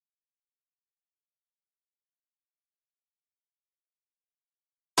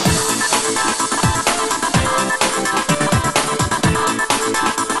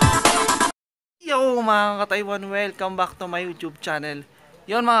mga ka-Taiwan, welcome back to my YouTube channel.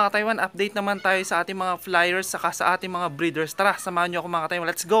 Yon mga ka-Taiwan, update naman tayo sa ating mga flyers saka sa ating mga breeders. Tara, samahan nyo ako mga ka-Taiwan,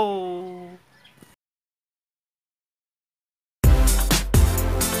 let's go!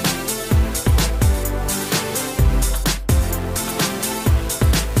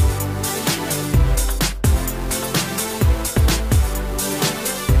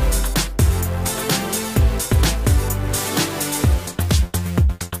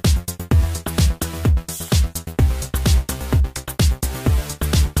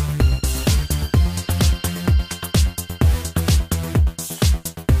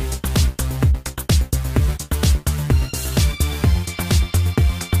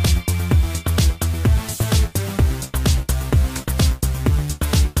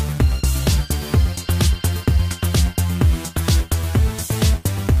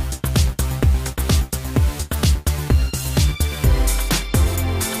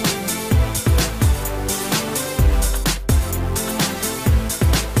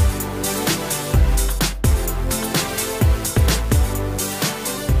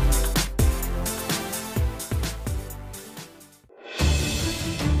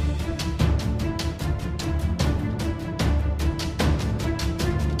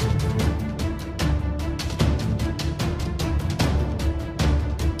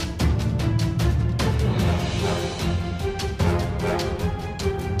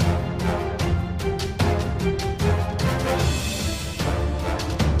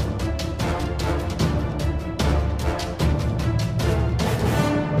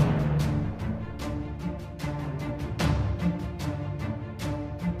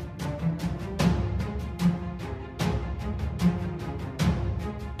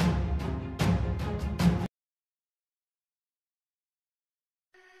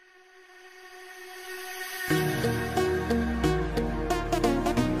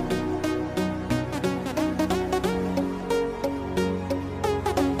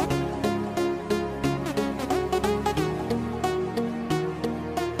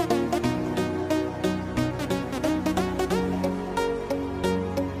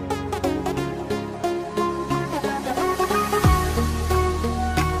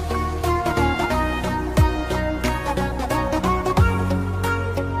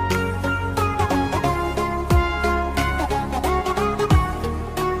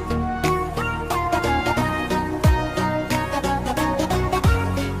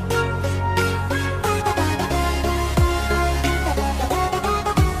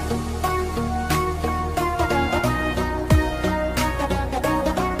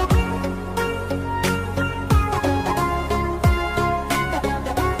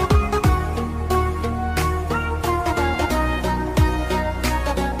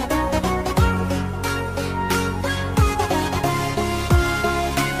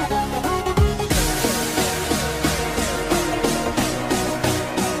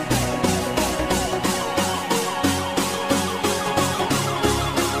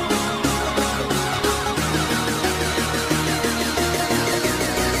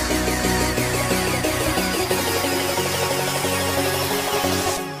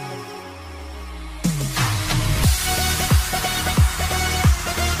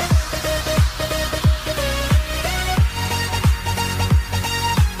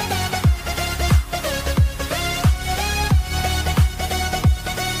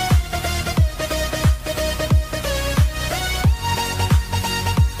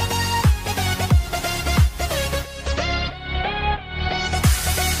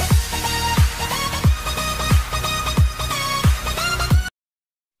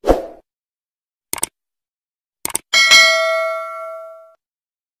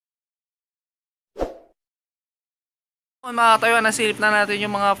 Mga ka-Taiwan, nasilip na natin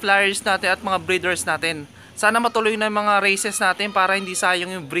yung mga flyers natin at mga breeders natin. Sana matuloy na yung mga races natin para hindi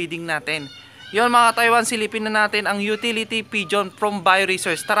sayang yung breeding natin. Yun mga ka-Taiwan, silipin na natin ang utility pigeon from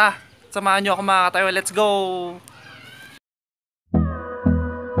Bioresearch. Tara, samahan nyo ako mga ka-Taiwan, let's go!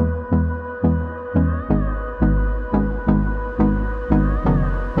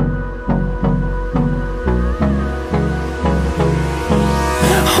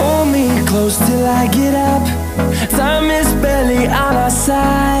 Hold me close till I get up. Time is barely on our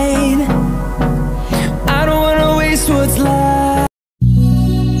side. I don't wanna waste what's left.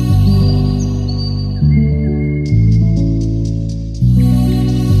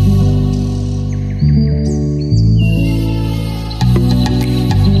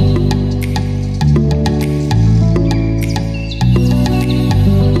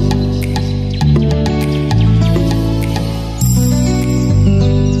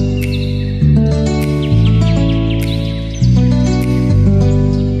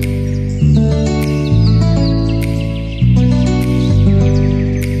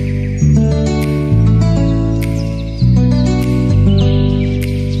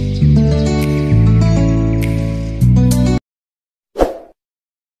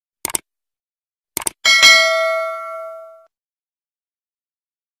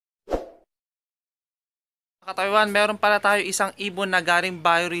 Kataywan, meron pala tayo isang ibon na galing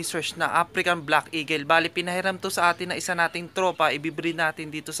Bioresearch na African Black Eagle. Bali, pinahiram to sa atin na isa nating tropa. Ibibreed natin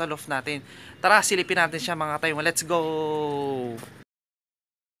dito sa loft natin. Tara, silipin natin siya mga kataywan. Let's go!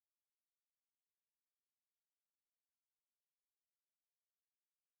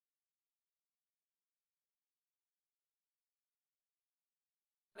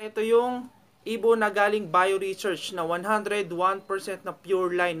 Ito yung ibon na galing Bioresearch na 101% na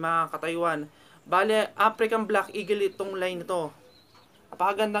Pureline mga kataywan. Bale, African Black Eagle itong line ito.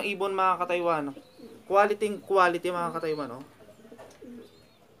 Napakagandang ibon mga kataywan. Quality mga kataywan. Oh.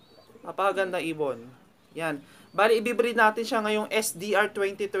 Napakagandang ibon. Yan. Bale, ibibreed natin siya ngayong SDR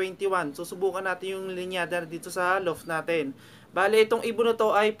 2021. Susubukan natin yung linyada dito sa loft natin. Bale, itong ibon na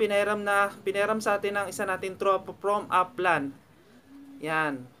to ay pinahiram sa atin ng isa nating tropa from Upland.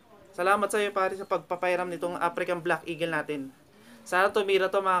 Yan. Salamat sa iyo pare sa pagpapairam nitong African Black Eagle natin. Sana tumira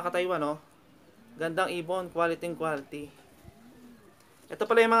to mga kataywan. Oh. Gandang ibon, quality. Ito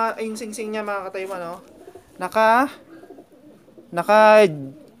pala yung singsing niya mga kataywan, no? Naka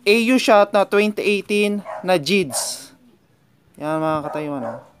AU shot na 2018 na JIDS. Yan mga kataywan,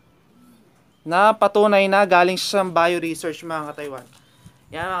 no? Na patunay na galing siya sa Bioresearch mga kataywan.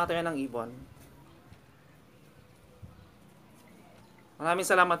 Yan mga kataywan ng ibon. Maraming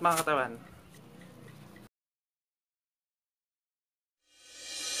salamat mga kataywan.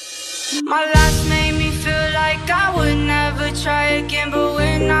 My last made me feel like I would never try again, but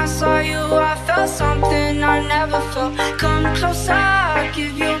when I saw you I felt something I never felt. Come closer, I'll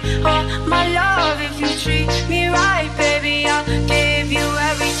give you all my love. If you treat me right, baby, I'll give you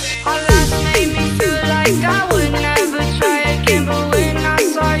everything. My last made me feel like I would never try again, but when I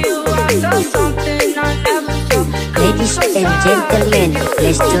saw you I felt something I never felt. Ladies and gentlemen,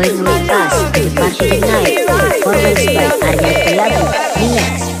 let's join with us to the party tonight. Performance by Arya